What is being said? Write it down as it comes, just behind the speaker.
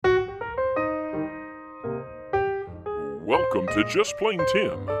Welcome to Just Plain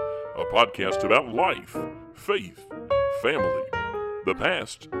Tim, a podcast about life, faith, family, the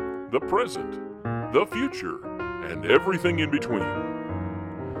past, the present, the future, and everything in between.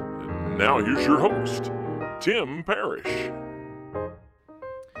 And now here's your host, Tim Parrish.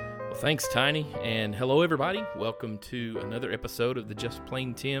 Well, thanks, Tiny, and hello, everybody. Welcome to another episode of the Just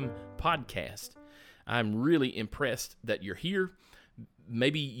Plain Tim podcast. I'm really impressed that you're here.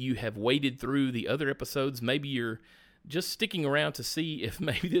 Maybe you have waded through the other episodes. Maybe you're just sticking around to see if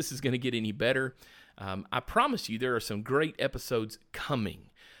maybe this is going to get any better. I promise you there are some great episodes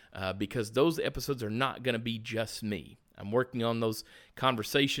coming because those episodes are not going to be just me. I'm working on those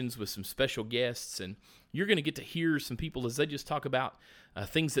conversations with some special guests, and you're going to get to hear some people as they just talk about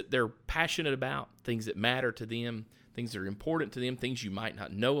things that they're passionate about, things that matter to them, things that are important to them, things you might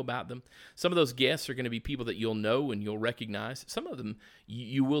not know about them. Some of those guests are going to be people that you'll know and you'll recognize. Some of them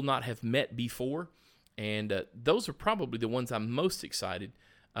you will not have met before, and those are probably the ones I'm most excited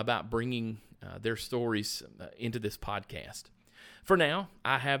about bringing their stories into this podcast. For now,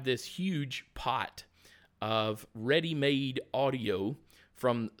 I have this huge pot of ready-made audio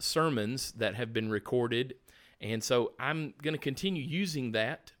from sermons that have been recorded, and so I'm going to continue using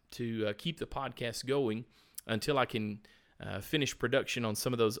that to keep the podcast going until I can finish production on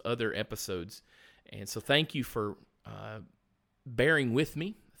some of those other episodes. And so thank you for bearing with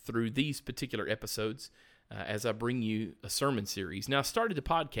me through these particular episodes as I bring you a sermon series. Now, I started the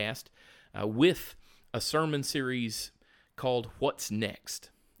podcast with a sermon series called What's Next?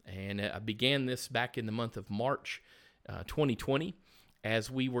 And I began this back in the month of March 2020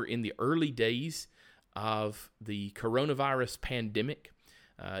 as we were in the early days of the coronavirus pandemic.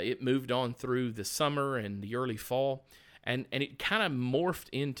 It moved on through the summer and the early fall, and it kind of morphed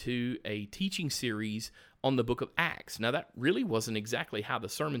into a teaching series on the book of Acts. Now, that really wasn't exactly how the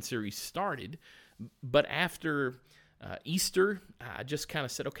sermon series started, but after Easter, I just kind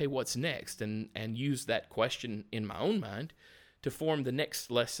of said, okay, what's next? And used that question in my own mind to form the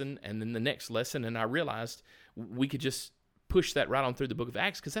next lesson and then the next lesson, and I realized we could just push that right on through the book of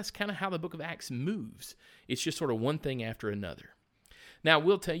Acts because that's kind of how the book of Acts moves. It's just sort of one thing after another. Now, I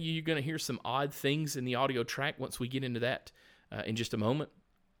will tell you, you're going to hear some odd things in the audio track once we get into that in just a moment.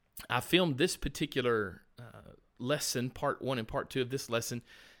 I filmed this particular lesson, part 1 and part 2 of this lesson,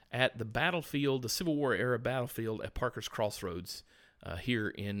 at the battlefield, the Civil War era battlefield at Parker's Crossroads here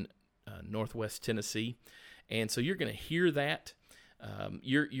in northwest Tennessee. And so you're going to hear that.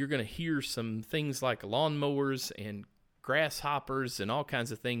 You're going to hear some things like lawnmowers and grasshoppers and all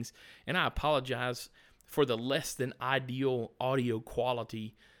kinds of things. And I apologize for the less than ideal audio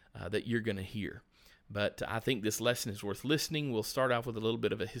quality that you're going to hear. But I think this lesson is worth listening. We'll start off with a little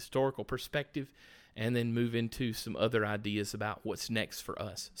bit of a historical perspective and then move into some other ideas about what's next for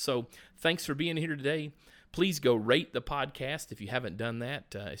us. So thanks for being here today. Please go rate the podcast if you haven't done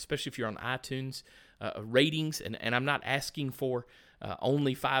that, especially if you're on iTunes. Ratings, and I'm not asking for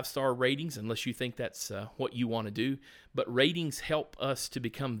only 5-star ratings unless you think that's what you want to do, but ratings help us to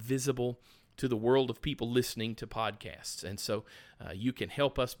become visible to the world of people listening to podcasts. And so you can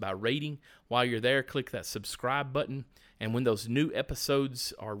help us by rating. While you're there, click that subscribe button. And when those new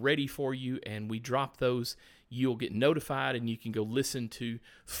episodes are ready for you and we drop those, you'll get notified and you can go listen to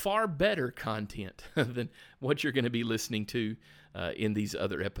far better content than what you're going to be listening to in these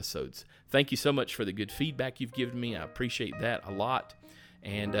other episodes. Thank you so much for the good feedback you've given me. I appreciate that a lot.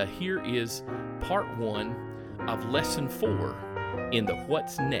 And here is part 1 of lesson 4 in the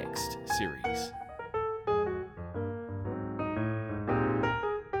What's Next series.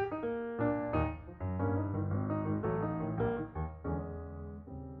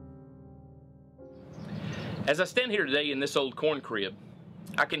 As I stand here today in this old corn crib,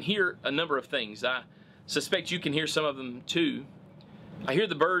 I can hear a number of things. I suspect you can hear some of them too. I hear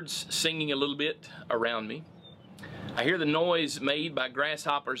the birds singing a little bit around me. I hear the noise made by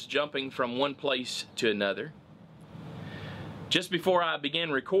grasshoppers jumping from one place to another. Just before I began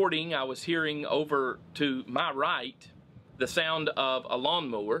recording, I was hearing over to my right the sound of a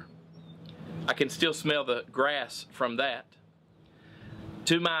lawnmower. I can still smell the grass from that.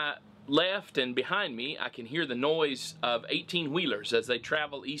 To my left and behind me, I can hear the noise of 18-wheelers as they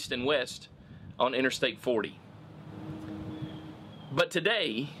travel east and west on Interstate 40. But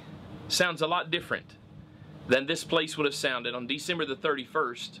today sounds a lot different than this place would have sounded on December the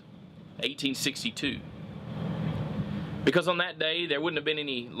 31st, 1862. Because on that day, there wouldn't have been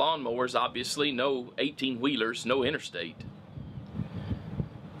any lawnmowers, obviously, no 18-wheelers, no interstate.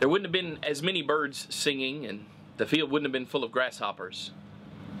 There wouldn't have been as many birds singing, and the field wouldn't have been full of grasshoppers.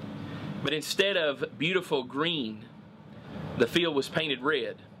 But instead of beautiful green, the field was painted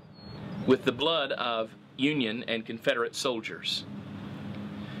red with the blood of Union and Confederate soldiers.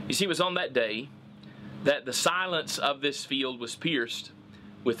 You see, it was on that day that the silence of this field was pierced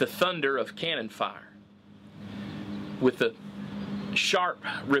with the thunder of cannon fire, with the sharp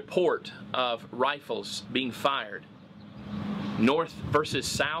report of rifles being fired. North versus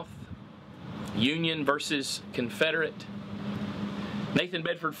South, Union versus Confederate. Nathan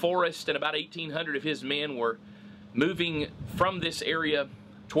Bedford Forrest and about 1,800 of his men were moving from this area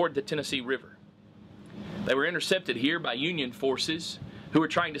toward the Tennessee River. They were intercepted here by Union forces who were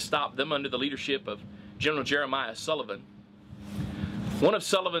trying to stop them under the leadership of General Jeremiah Sullivan. One of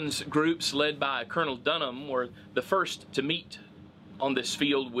Sullivan's groups, led by Colonel Dunham, were the first to meet on this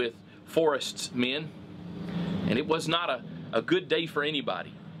field with Forrest's men, and it was not a good day for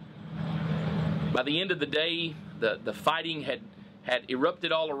anybody. By the end of the day, the fighting had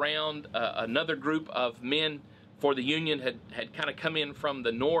erupted all around. Another group of men for the Union had kind of come in from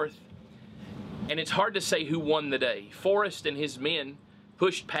the north, and it's hard to say who won the day. Forrest and his men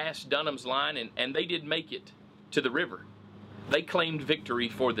pushed past Dunham's line, and they did make it to the river. They claimed victory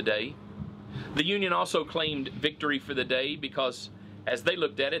for the day. The Union also claimed victory for the day because, as they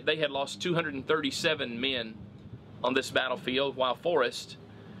looked at it, they had lost 237 men on this battlefield, while Forrest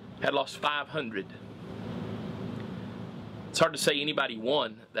had lost 500. It's hard to say anybody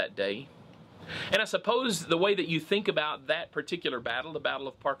won that day. And I suppose the way that you think about that particular battle, the Battle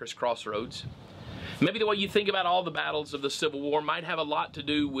of Parker's Crossroads, maybe the way you think about all the battles of the Civil War might have a lot to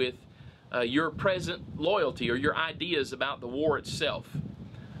do with your present loyalty or your ideas about the war itself,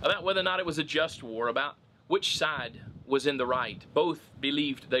 about whether or not it was a just war, about which side was in the right. Both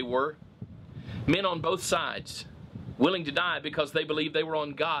believed they were. Men on both sides willing to die because they believed they were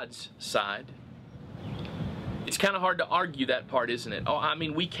on God's side. It's kind of hard to argue that part, isn't it? Oh, I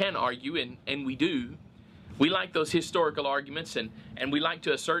mean, we can argue, and we do. We like those historical arguments, and we like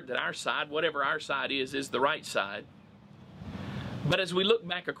to assert that our side, whatever our side is the right side. But as we look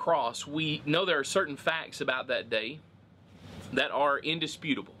back across, we know there are certain facts about that day that are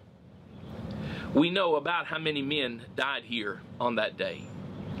indisputable. We know about how many men died here on that day.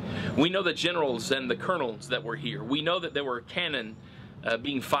 We know the generals and the colonels that were here. We know that there were cannon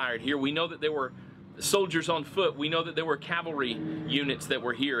being fired here. We know that there were soldiers on foot. We know that there were cavalry units that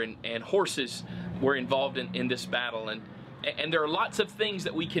were here, and horses were involved in this battle. And there are lots of things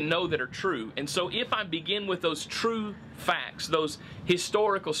that we can know that are true. And so if I begin with those true facts, those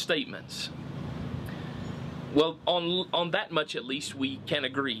historical statements, well, on that much at least we can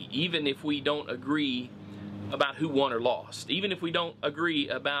agree, even if we don't agree about who won or lost, even if we don't agree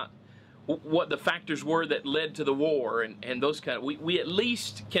about what the factors were that led to the war and those kind of, we at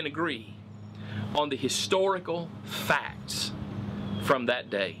least can agree on the historical facts from that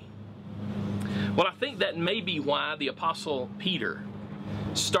day. Well, I think that may be why the Apostle Peter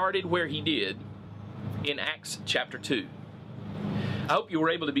started where he did in Acts chapter 2. I hope you were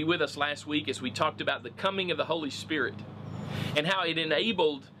able to be with us last week as we talked about the coming of the Holy Spirit and how it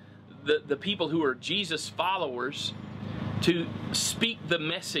enabled the people who are Jesus followers to speak the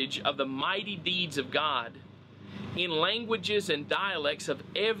message of the mighty deeds of God in languages and dialects of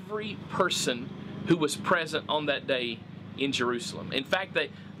every person who was present on that day in Jerusalem. In fact,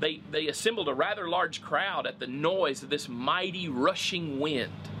 they assembled a rather large crowd at the noise of this mighty rushing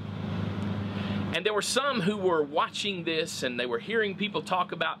wind. And there were some who were watching this, and they were hearing people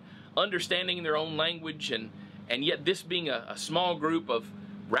talk about understanding their own language, and yet this being a small group of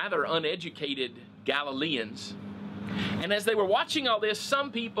rather uneducated Galileans. And as they were watching all this,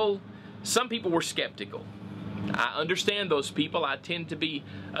 some people were skeptical. I understand those people. I tend to be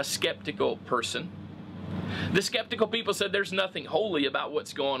a skeptical person. The skeptical people said there's nothing holy about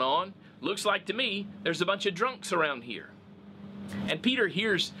what's going on. Looks like to me there's a bunch of drunks around here. And Peter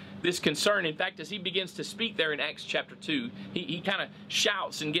hears this concern. In fact, as he begins to speak there in Acts chapter 2, he kind of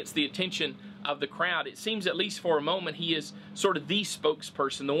shouts and gets the attention of the crowd. It seems, at least for a moment, he is sort of the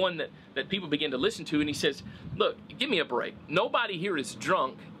spokesperson, the one that people begin to listen to. And he says, look, give me a break. Nobody here is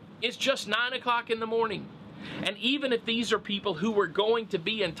drunk. It's just 9 o'clock in the morning. And even if these are people who were going to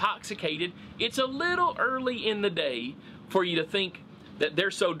be intoxicated, it's a little early in the day for you to think that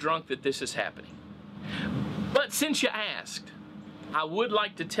they're so drunk that this is happening. But since you asked, I would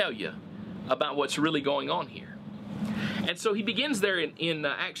like to tell you about what's really going on here. And so he begins there in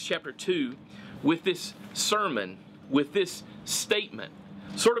Acts chapter 2 with this sermon, with this statement,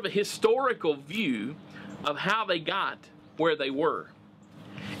 sort of a historical view of how they got where they were.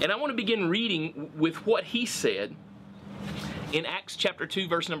 And I want to begin reading with what he said in Acts chapter 2,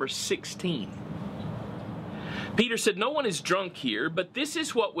 verse number 16. Peter said, "No one is drunk here, but this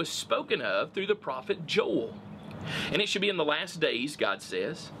is what was spoken of through the prophet Joel. And it shall be in the last days, God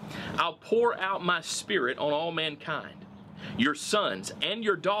says, I'll pour out my Spirit on all mankind. Your sons and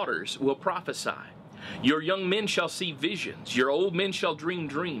your daughters will prophesy. Your young men shall see visions. Your old men shall dream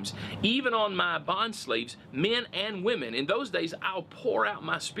dreams. Even on my bondslaves, men and women, in those days I'll pour out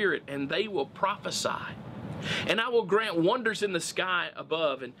my Spirit, and they will prophesy. And I will grant wonders in the sky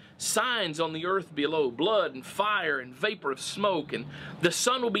above and signs on the earth below, blood and fire and vapor of smoke. And the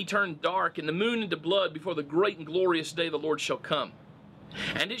sun will be turned dark and the moon into blood before the great and glorious day of the Lord shall come.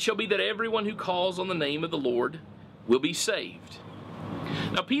 And it shall be that everyone who calls on the name of the Lord will be saved.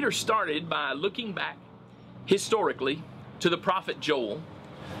 Now, Peter started by looking back historically to the prophet Joel.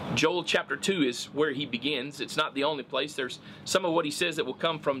 Joel chapter 2 is where he begins. It's not the only place. There's some of what he says that will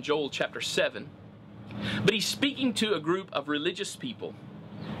come from Joel chapter 7. But he's speaking to a group of religious people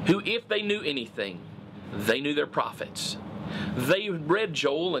who, if they knew anything, they knew their prophets. They read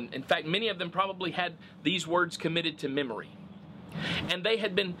Joel, and in fact, many of them probably had these words committed to memory. And they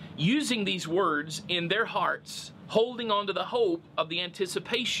had been using these words in their hearts, holding on to the hope of the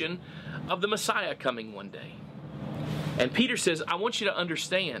anticipation of the Messiah coming one day. And Peter says, I want you to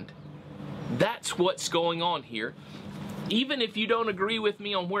understand, that's what's going on here. Even if you don't agree with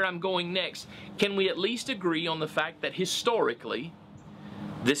me on where I'm going next, can we at least agree on the fact that historically,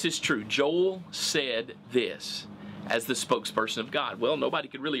 this is true? Joel said this as the spokesperson of God. Well, nobody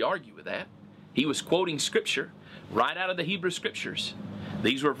could really argue with that. He was quoting Scripture right out of the Hebrew Scriptures.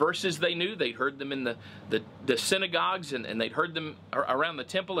 These were verses they knew. They'd heard them in the synagogues, and they'd heard them around the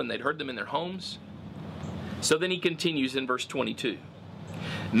temple, and they'd heard them in their homes. So then he continues in verse 22.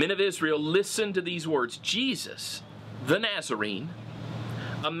 Men of Israel, listen to these words. Jesus, the Nazarene,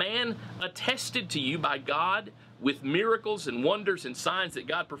 a man attested to you by God with miracles and wonders and signs that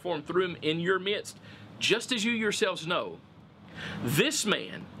God performed through him in your midst, just as you yourselves know. This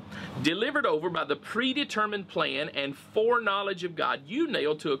man, delivered over by the predetermined plan and foreknowledge of God, you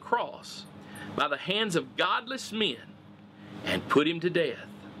nailed to a cross by the hands of godless men and put him to death.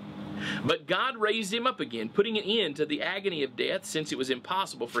 But God raised him up again, putting an end to the agony of death, since it was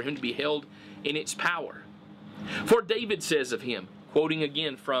impossible for him to be held in its power. For David says of him, quoting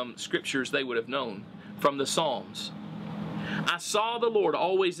again from scriptures they would have known, from the Psalms, I saw the Lord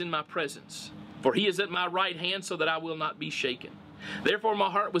always in my presence, for he is at my right hand so that I will not be shaken. Therefore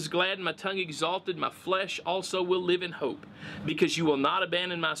my heart was glad and my tongue exalted, my flesh also will live in hope, because you will not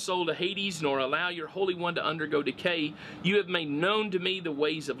abandon my soul to Hades, nor allow your Holy One to undergo decay. You have made known to me the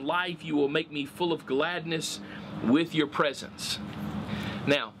ways of life. You will make me full of gladness with your presence.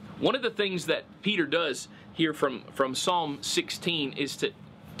 Now, one of the things that Peter does here from Psalm 16 is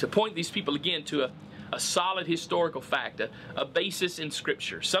to point these people again to a solid historical fact, a basis in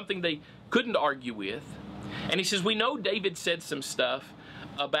Scripture, something they couldn't argue with. And he says, we know David said some stuff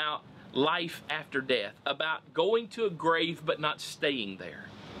about life after death, about going to a grave but not staying there.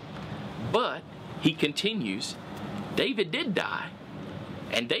 But, he continues, David did die,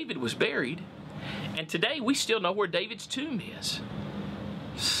 and David was buried, and today we still know where David's tomb is.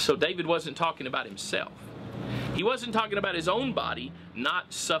 So David wasn't talking about himself. He wasn't talking about his own body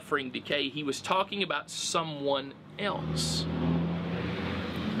not suffering decay. He was talking about someone else.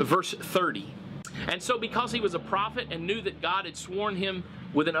 Verse 30. And so because he was a prophet and knew that God had sworn him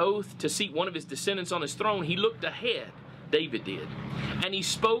with an oath to seat one of his descendants on his throne, he looked ahead, David did, and he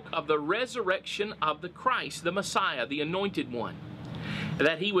spoke of the resurrection of the Christ, the Messiah, the Anointed One,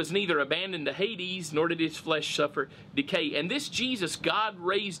 that he was neither abandoned to Hades, nor did his flesh suffer decay. And this Jesus God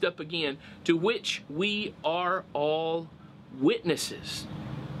raised up again, to which we are all witnesses.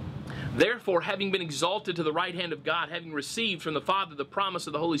 Therefore, having been exalted to the right hand of God, having received from the Father the promise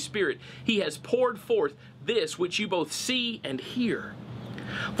of the Holy Spirit, he has poured forth this which you both see and hear.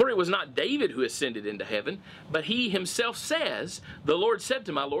 For it was not David who ascended into heaven, but he himself says, the Lord said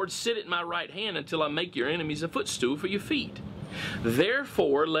to my Lord, sit at my right hand until I make your enemies a footstool for your feet.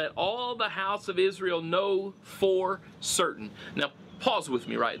 Therefore, let all the house of Israel know for certain. Now, pause with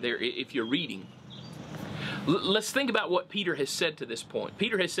me right there if you're reading. Let's think about what Peter has said to this point.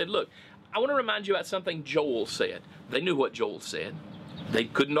 Peter has said, look, I want to remind you about something Joel said. They knew what Joel said. They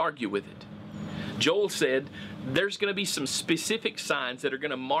couldn't argue with it. Joel said there's going to be some specific signs that are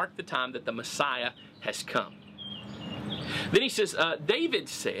going to mark the time that the Messiah has come. Then he says, David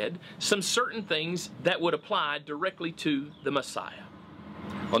said some certain things that would apply directly to the Messiah.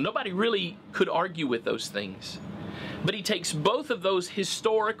 Well, nobody really could argue with those things. But he takes both of those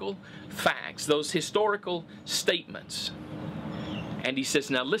historical facts, those historical statements, and he says,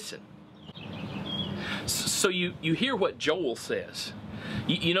 now listen. So you hear what Joel says.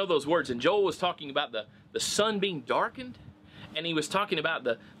 You know those words, and Joel was talking about the sun being darkened And he was talking about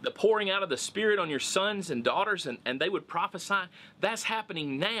the pouring out of the Spirit on your sons and daughters, and they would prophesy. That's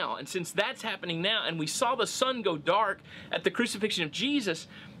happening now. And since that's happening now, and we saw the sun go dark at the crucifixion of Jesus,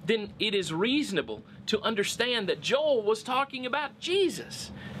 then it is reasonable to understand that Joel was talking about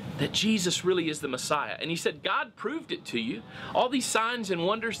Jesus, that Jesus really is the Messiah. And he said, God proved it to you. All these signs and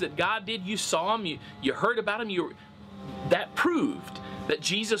wonders that God did, you saw them, you heard about them, that proved that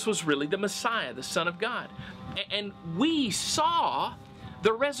Jesus was really the Messiah, the Son of God. And we saw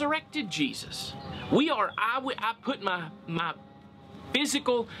the resurrected Jesus. I put my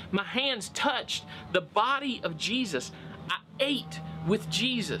physical, my hands touched the body of Jesus. I ate with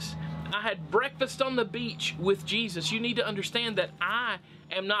Jesus. I had breakfast on the beach with Jesus. You need to understand that I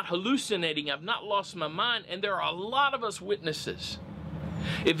am not hallucinating. I've not lost my mind, and there are a lot of us witnesses.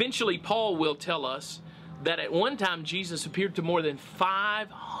 Eventually, Paul will tell us that at one time Jesus appeared to more than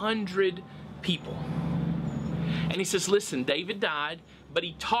 500 people. And he says, listen, David died, but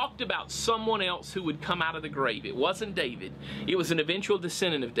he talked about someone else who would come out of the grave. It wasn't David. It was an eventual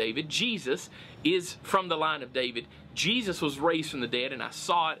descendant of David. Jesus is from the line of David. Jesus was raised from the dead, and I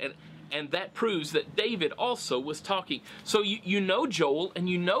saw it, and that proves that David also was talking. So you know Joel, and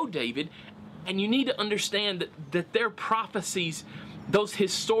you know David, and you need to understand that their prophecies, those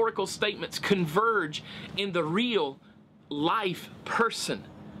historical statements, converge in the real life person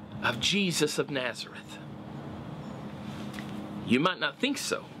of Jesus of Nazareth. You might not think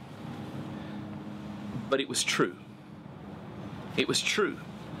so, but it was true. It was true.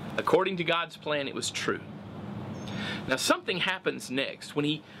 According to God's plan, it was true. Now something happens next when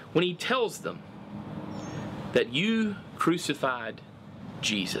he tells them that you crucified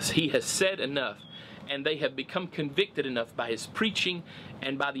Jesus. He has said enough, and they have become convicted enough by his preaching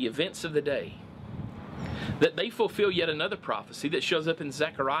and by the events of the day that they fulfill yet another prophecy that shows up in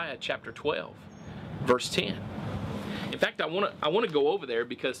Zechariah chapter 12, verse 10. In fact, I want to go over there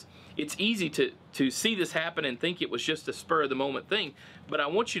because it's easy to see this happen and think it was just a spur of the moment thing. But I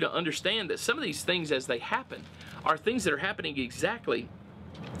want you to understand that some of these things as they happen are things that are happening exactly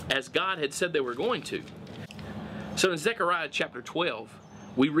as God had said they were going to. So in Zechariah chapter 12,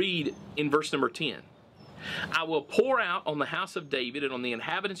 we read in verse number 10, I will pour out on the house of David and on the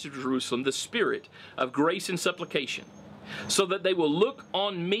inhabitants of Jerusalem the spirit of grace and supplication, so that they will look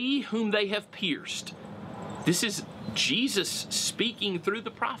on me whom they have pierced. This is Jesus speaking through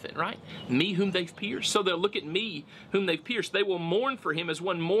the prophet, right? Me whom they've pierced. So they'll look at me whom they've pierced. They will mourn for him as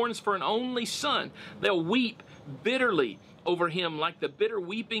one mourns for an only son. They'll weep bitterly over him like the bitter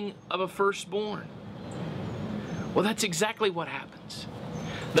weeping of a firstborn. Well, that's exactly what happens.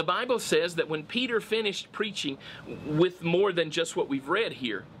 The Bible says that when Peter finished preaching with more than just what we've read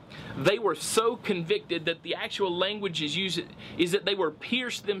here, they were so convicted that the actual language is used is that they were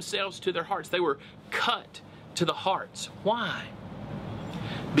pierced themselves to their hearts. They were cut to the hearts. Why?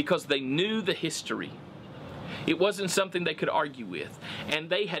 Because they knew the history. It wasn't something they could argue with. And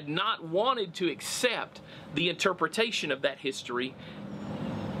they had not wanted to accept the interpretation of that history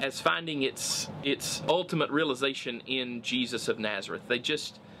as finding its ultimate realization in Jesus of Nazareth.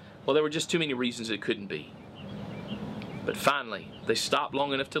 There were just too many reasons it couldn't be. But finally, they stopped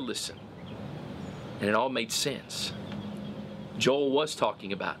long enough to listen. And it all made sense. Joel was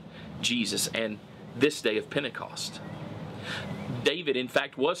talking about Jesus and this day of Pentecost. David, in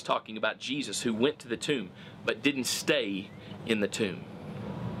fact, was talking about Jesus who went to the tomb but didn't stay in the tomb.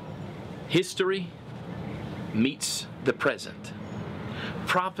 History meets the present.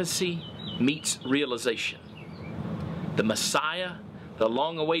 Prophecy meets realization. The Messiah, the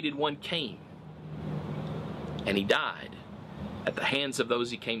long-awaited one, came, and he died at the hands of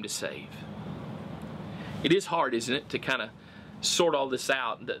those he came to save. It is hard, isn't it, to kind of sort all this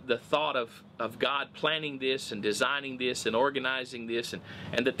out, the thought of God planning this and designing this and organizing this,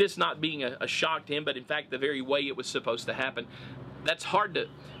 and that this not being a shock to him, but in fact the very way it was supposed to happen. That's hard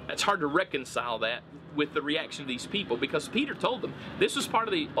to reconcile that with the reaction of these people, because Peter told them this was part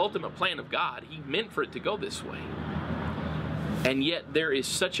of the ultimate plan of God. He meant for it to go this way. And yet there is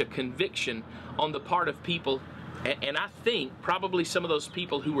such a conviction on the part of people, and I think probably some of those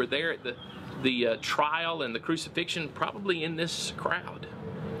people who were there at the trial and the crucifixion, probably in this crowd.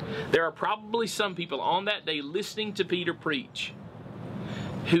 There are probably some people on that day listening to Peter preach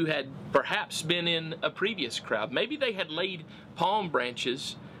who had perhaps been in a previous crowd. Maybe they had laid palm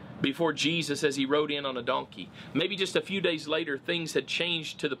branches before Jesus as he rode in on a donkey. Maybe just a few days later things had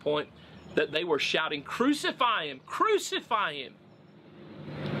changed to the point that they were shouting, "Crucify him! Crucify him!"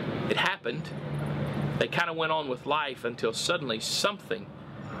 It happened. They kind of went on with life until suddenly something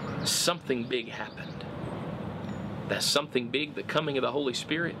big happened. That something big, the coming of the Holy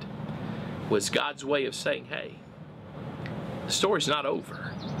Spirit, was God's way of saying, hey, the story's not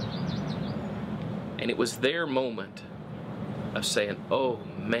over. And it was their moment of saying, oh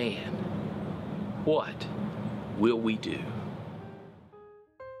man, what will we do?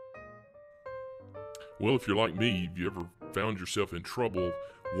 Well, if you're like me, have you ever found yourself in trouble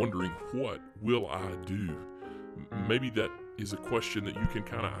wondering, what will I do? Maybe that is a question that you can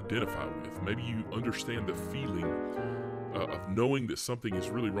kind of identify with. Maybe you understand the feeling of knowing that something is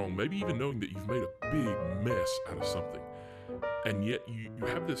really wrong. Maybe even knowing that you've made a big mess out of something. And yet you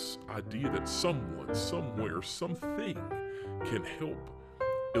have this idea that someone, somewhere, something can help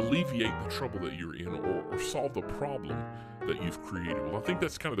alleviate the trouble that you're in or solve the problem that you've created. Well, I think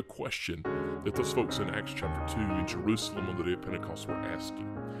that's kind of the question that those folks in Acts chapter 2 in Jerusalem on the day of Pentecost were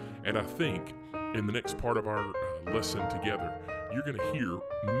asking. And I think in the next part of our lesson together, you're going to hear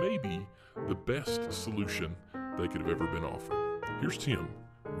maybe the best solution they could have ever been offered. Here's Tim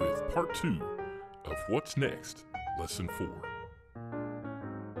with part 2 of What's Next, lesson 4.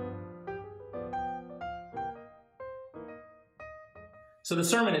 So the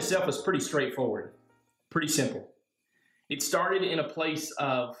sermon itself was pretty straightforward, pretty simple. It started in a place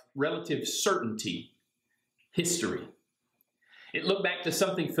of relative certainty, history. It looked back to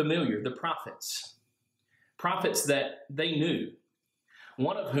something familiar, the prophets that they knew,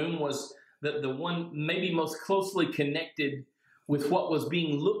 one of whom was the one maybe most closely connected with what was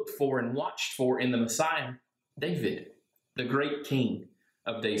being looked for and watched for in the Messiah, David, the great king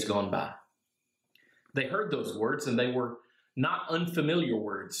of days gone by. They heard those words, and they were not unfamiliar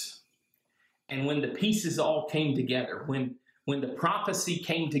words. And when the pieces all came together, when the prophecy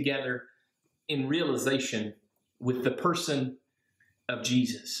came together in realization with the person of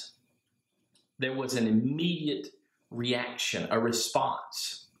Jesus, there was an immediate reaction, a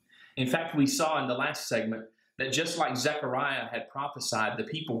response. In fact, we saw in the last segment that just like Zechariah had prophesied, the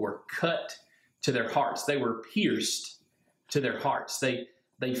people were cut to their hearts. They were pierced to their hearts.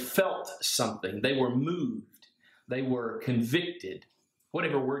 They felt something. They were moved. They were convicted,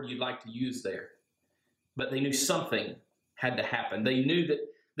 whatever word you'd like to use there. But they knew something had to happen. They knew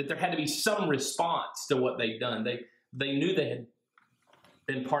that there had to be some response to what they'd done. They knew they had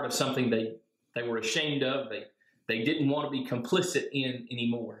been part of something they were ashamed of. They didn't want to be complicit in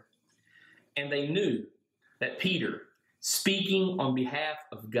anymore. And they knew that Peter, speaking on behalf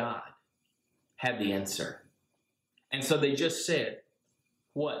of God, had the answer. And so they just said,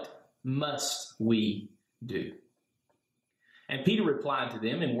 what must we do? And Peter replied to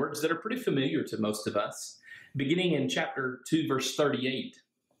them in words that are pretty familiar to most of us, beginning in chapter 2, verse 38.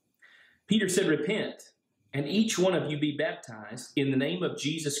 Peter said, repent, and each one of you be baptized in the name of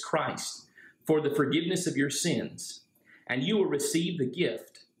Jesus Christ for the forgiveness of your sins, and you will receive the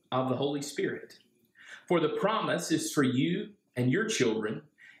gift of the Holy Spirit. For the promise is for you and your children,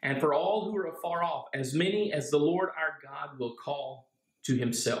 and for all who are afar off, as many as the Lord our God will call to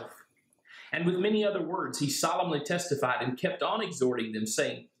himself. And with many other words, he solemnly testified and kept on exhorting them,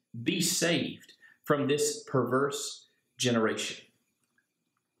 saying, be saved from this perverse generation.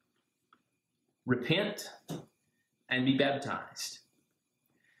 Repent and be baptized.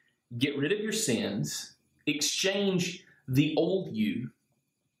 Get rid of your sins. Exchange the old you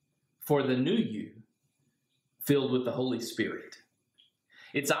for the new you filled with the Holy Spirit.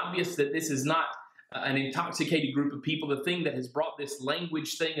 It's obvious that this is not an intoxicated group of people. The thing that has brought this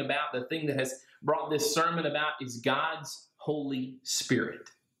language thing about, the thing that has brought this sermon about is God's Holy Spirit.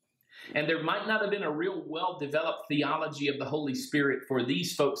 And there might not have been a real well-developed theology of the Holy Spirit for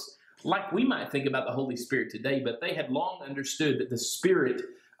these folks like we might think about the Holy Spirit today, but they had long understood that the Spirit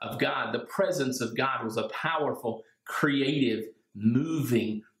of God, the presence of God, was a powerful, creative,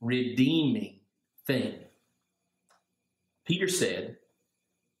 moving, redeeming thing. Peter said,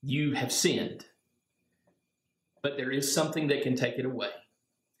 you have sinned, but there is something that can take it away.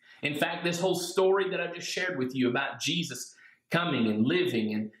 In fact, this whole story that I just shared with you about Jesus coming and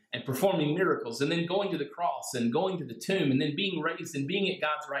living and performing miracles and then going to the cross and going to the tomb and then being raised and being at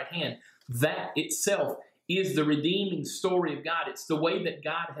God's right hand, that itself is the redeeming story of God. It's the way that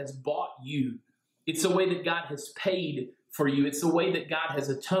God has bought you. It's the way that God has paid for you. It's the way that God has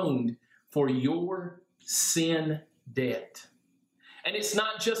atoned for your sin debt. And it's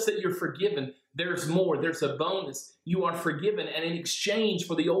not just that you're forgiven. There's more. There's a bonus. You are forgiven. And in exchange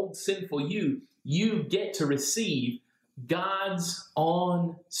for the old sinful you, you get to receive God's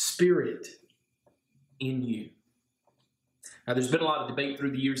own Spirit in you. Now, there's been a lot of debate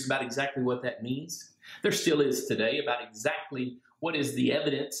through the years about exactly what that means. There still is today about exactly what is the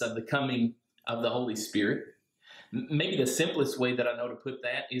evidence of the coming of the Holy Spirit. Maybe the simplest way that I know to put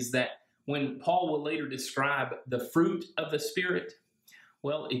that is that when Paul will later describe the fruit of the Spirit,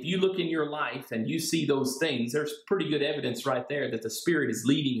 Well, if you look in your life and you see those things, there's pretty good evidence right there that the Spirit is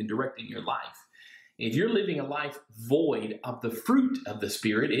leading and directing your life. If you're living a life void of the fruit of the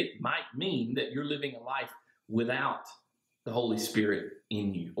Spirit, it might mean that you're living a life without the Holy Spirit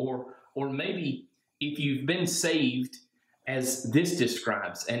in you. Or maybe if you've been saved as this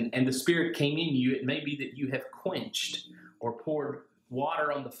describes, and the Spirit came in you, it may be that you have quenched or poured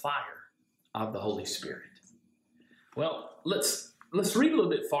water on the fire of the Holy Spirit. Well, let's read a little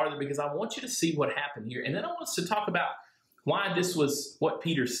bit farther, because I want you to see what happened here. And then I want us to talk about why this was what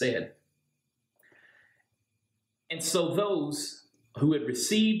Peter said. And so those who had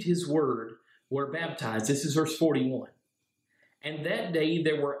received his word were baptized. This is verse 41. And that day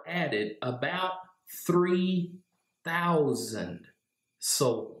there were added about 3,000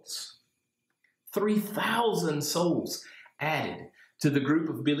 souls. 3,000 souls added to the group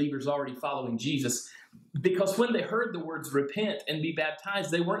of believers already following Jesus, because when they heard the words repent and be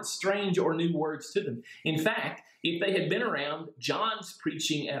baptized, they weren't strange or new words to them. In fact, if they had been around John's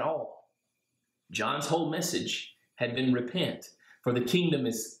preaching at all, John's whole message had been repent, for the kingdom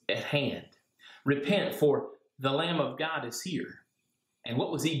is at hand. Repent, for the Lamb of God is here. And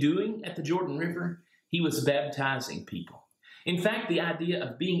what was he doing at the Jordan River? He was baptizing people. In fact, the idea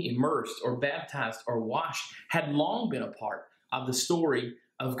of being immersed or baptized or washed had long been a part of the story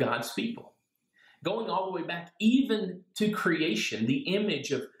of God's people. Going all the way back even to creation, the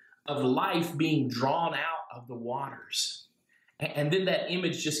image of life being drawn out of the waters. And then that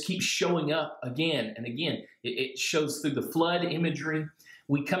image just keeps showing up again and again. It shows through the flood imagery.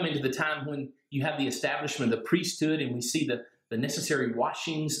 We come into the time when you have the establishment of the priesthood, and we see the necessary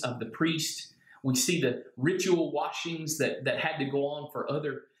washings of the priest. We see the ritual washings that had to go on for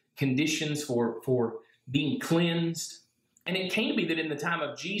other conditions for being cleansed. And it came to be that in the time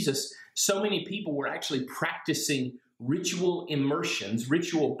of Jesus, so many people were actually practicing ritual immersions,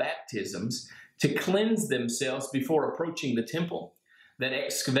 ritual baptisms, to cleanse themselves before approaching the temple. That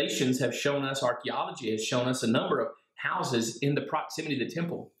excavations have shown us, archaeology has shown us a number of houses in the proximity of the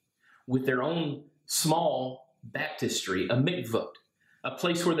temple with their own small baptistry, a mikvot, a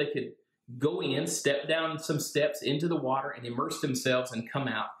place where they could go in, step down some steps into the water and immerse themselves and come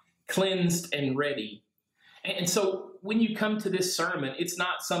out cleansed and ready. And so when you come to this sermon, it's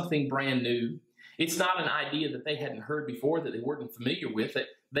not something brand new. It's not an idea that they hadn't heard before, that they weren't familiar with.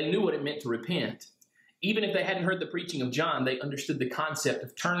 They knew what it meant to repent. Even if they hadn't heard the preaching of John, they understood the concept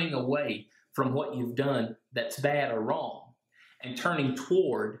of turning away from what you've done that's bad or wrong and turning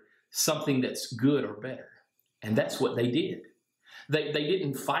toward something that's good or better. And that's what they did. They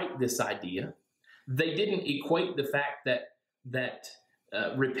didn't fight this idea. They didn't equate the fact that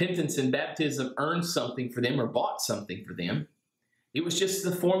repentance and baptism earned something for them or bought something for them. It was just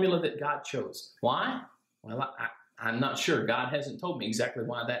the formula that God chose. Why? Well, I'm not sure. God hasn't told me exactly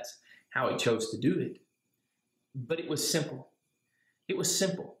why that's how he chose to do it. But it was simple. It was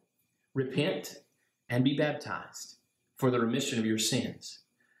simple. Repent and be baptized for the remission of your sins.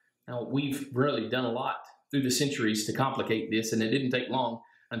 Now, we've really done a lot through the centuries to complicate this, and it didn't take long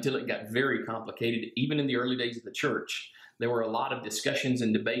until it got very complicated. Even in the early days of the church, there were a lot of discussions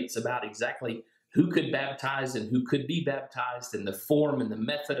and debates about exactly who could baptize and who could be baptized, and the form and the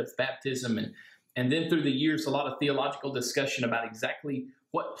method of baptism. And then through the years, a lot of theological discussion about exactly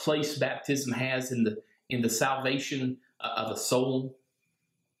what place baptism has in the salvation of a soul.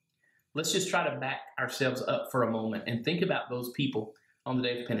 Let's just try to back ourselves up for a moment and think about those people on the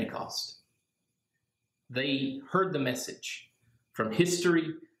day of Pentecost. They heard the message from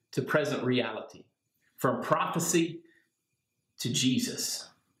history to present reality, from prophecy to Jesus.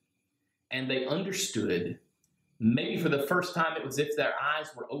 And they understood, maybe for the first time, it was as if their eyes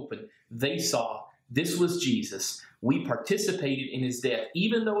were open. They saw this was Jesus. We participated in his death,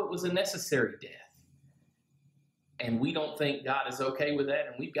 even though it was a necessary death. And we don't think God is okay with that,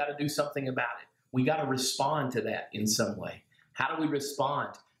 and we've got to do something about it. We got to respond to that in some way. How do we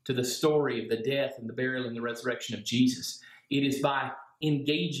respond to the story of the death and the burial and the resurrection of Jesus? It is by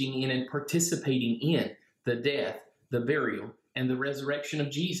engaging in and participating in the death, the burial, and the resurrection of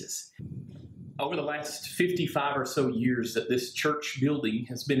Jesus. Over the last 55 or so years that this church building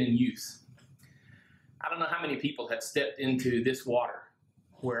has been in use, I don't know how many people have stepped into this water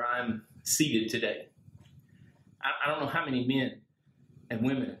where I'm seated today. I don't know how many men and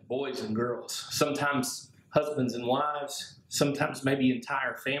women, boys and girls, sometimes husbands and wives, sometimes maybe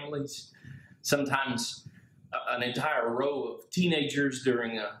entire families, sometimes an entire row of teenagers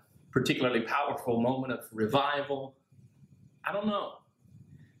during a particularly powerful moment of revival. I don't know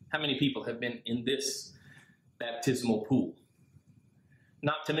how many people have been in this baptismal pool.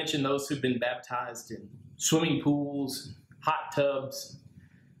 Not to mention those who've been baptized in swimming pools, hot tubs,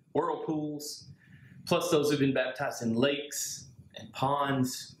 whirlpools, plus those who've been baptized in lakes and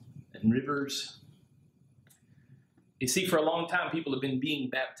ponds and rivers. You see, for a long time, people have been being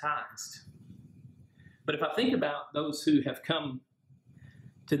baptized. But if I think about those who have come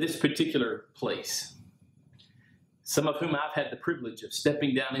to this particular place, some of whom I've had the privilege of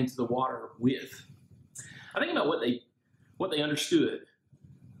stepping down into the water with, I think about what they understood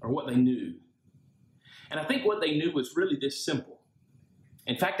or what they knew. And I think what they knew was really this simple.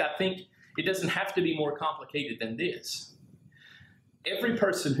 In fact, I think it doesn't have to be more complicated than this. Every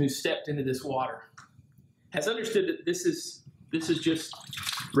person who stepped into this water has understood that this is just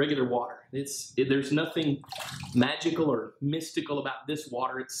regular water. There's nothing magical or mystical about this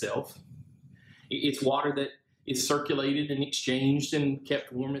water itself. It's water that is circulated and exchanged and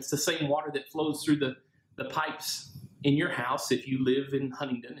kept warm. It's the same water that flows through the pipes in your house if you live in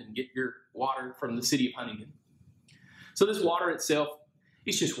Huntingdon and get your water from the city of Huntingdon. So this water itself,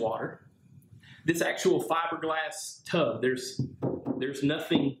 it's just water. This actual fiberglass tub, there's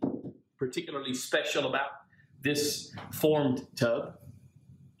nothing particularly special about this formed tub.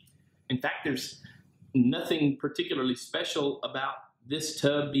 In fact, there's nothing particularly special about this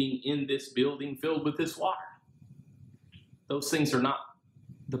tub being in this building filled with this water. Those things are not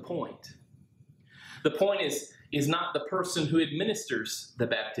the point. The point is not the person who administers the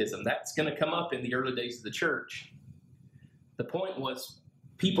baptism. That's going to come up in the early days of the church. The point was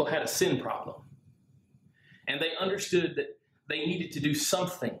people had a sin problem. And they understood that they needed to do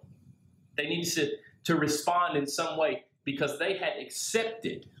something. They needed to respond in some way because they had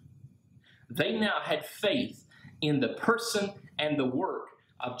accepted. They now had faith in the person and the work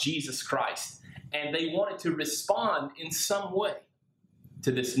of Jesus Christ. And they wanted to respond in some way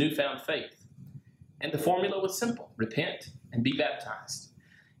to this newfound faith. And the formula was simple. Repent and be baptized.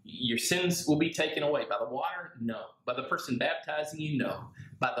 Your sins will be taken away. By the water? No. By the person baptizing you? No.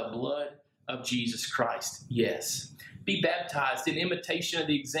 By the blood of Jesus Christ? Yes. Be baptized in imitation of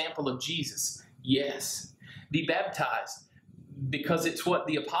the example of Jesus? Yes. Be baptized because it's what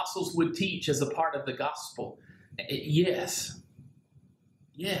the apostles would teach as a part of the gospel? Yes.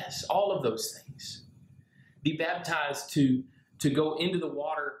 Yes. All of those things. Be baptized to go into the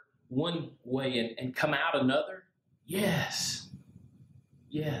water one way and come out another? Yes.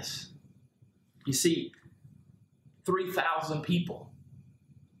 Yes. You see, 3,000 people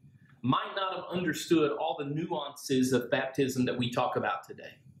might not have understood all the nuances of baptism that we talk about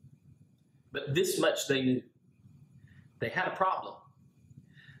today. But this much they knew. They had a problem.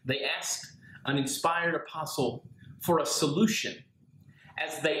 They asked an inspired apostle for a solution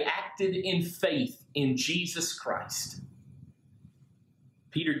as they acted in faith in Jesus Christ.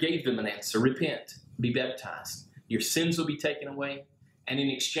 Peter gave them an answer. Repent, be baptized. Your sins will be taken away. And in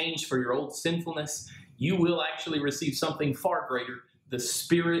exchange for your old sinfulness, you will actually receive something far greater. The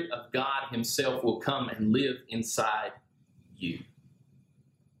Spirit of God Himself will come and live inside you.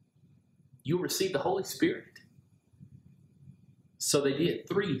 You'll receive the Holy Spirit. So they did.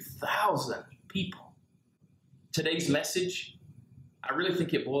 3,000 people. Today's message, I really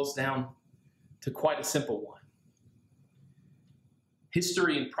think it boils down to quite a simple one.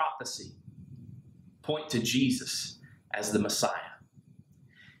 History and prophecy point to Jesus as the Messiah.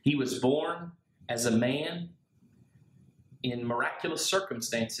 He was born as a man in miraculous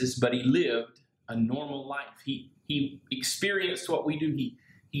circumstances, but he lived a normal life. He experienced what we do.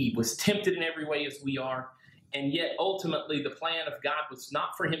 He was tempted in every way as we are, and yet ultimately the plan of God was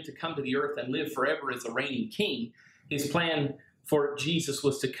not for him to come to the earth and live forever as a reigning king. His plan for Jesus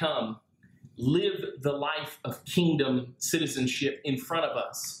was to come, live the life of kingdom citizenship in front of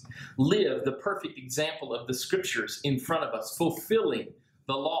us, live the perfect example of the scriptures in front of us, fulfilling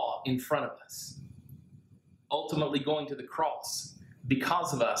the law in front of us, ultimately going to the cross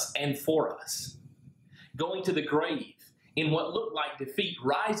because of us and for us, going to the grave in what looked like defeat,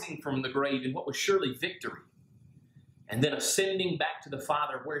 rising from the grave in what was surely victory, and then ascending back to the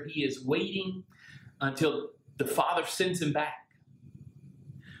Father where he is waiting until the Father sends him back.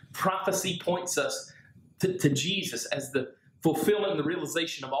 Prophecy points us to Jesus as the fulfillment and the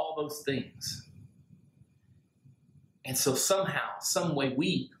realization of all those things. And so somehow, some way,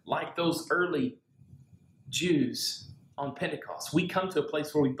 we, like those early Jews on Pentecost, we come to a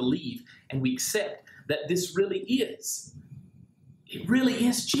place where we believe and we accept that this really is. It really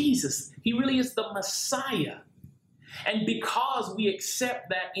is Jesus. He really is the Messiah. And because we accept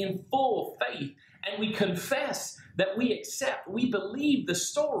that in full faith and we confess that we accept, we believe the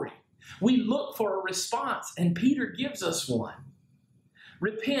story, we look for a response, and Peter gives us one.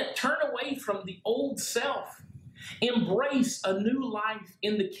 Repent, turn away from the old self, embrace a new life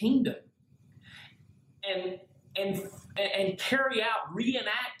in the kingdom. And and carry out,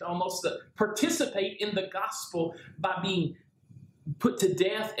 reenact almost, participate in the gospel by being put to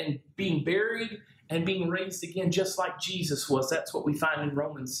death and being buried and being raised again just like Jesus was. That's what we find in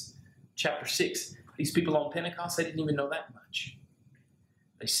Romans chapter 6. These people on Pentecost, they didn't even know that much.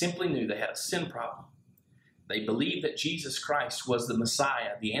 They simply knew they had a sin problem. They believed that Jesus Christ was the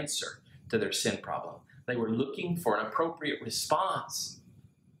Messiah, the answer to their sin problem. They were looking for an appropriate response.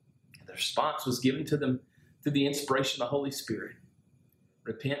 The response was given to them through the inspiration of the Holy Spirit.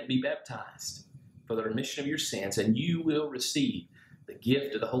 Repent and be baptized for the remission of your sins, and you will receive the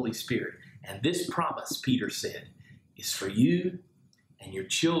gift of the Holy Spirit. And this promise, Peter said, is for you and your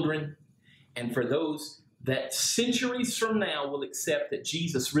children, and for those that centuries from now will accept that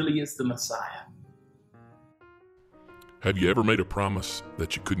Jesus really is the Messiah. Have you ever made a promise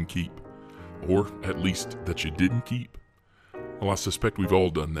that you couldn't keep? Or at least that you didn't keep? Well, I suspect we've all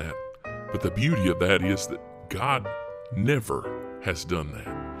done that. But the beauty of that is that God never has done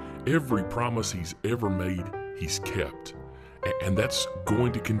that. Every promise He's ever made, He's kept. And that's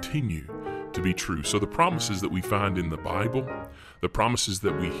going to continue to be true. So the promises that we find in the Bible, the promises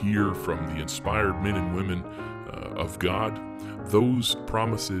that we hear from the inspired men and women of God, those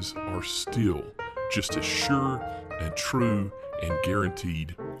promises are still just as sure and true and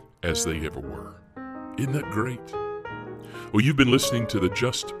guaranteed as they ever were. Isn't that great? Well, you've been listening to the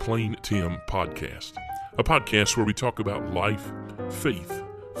Just Plain Tim podcast, a podcast where we talk about life, faith,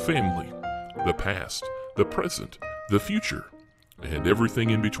 family, the past, the present, the future, and everything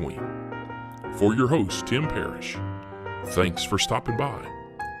in between. For your host, Tim Parrish, thanks for stopping by.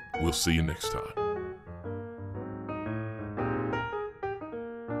 We'll see you next time.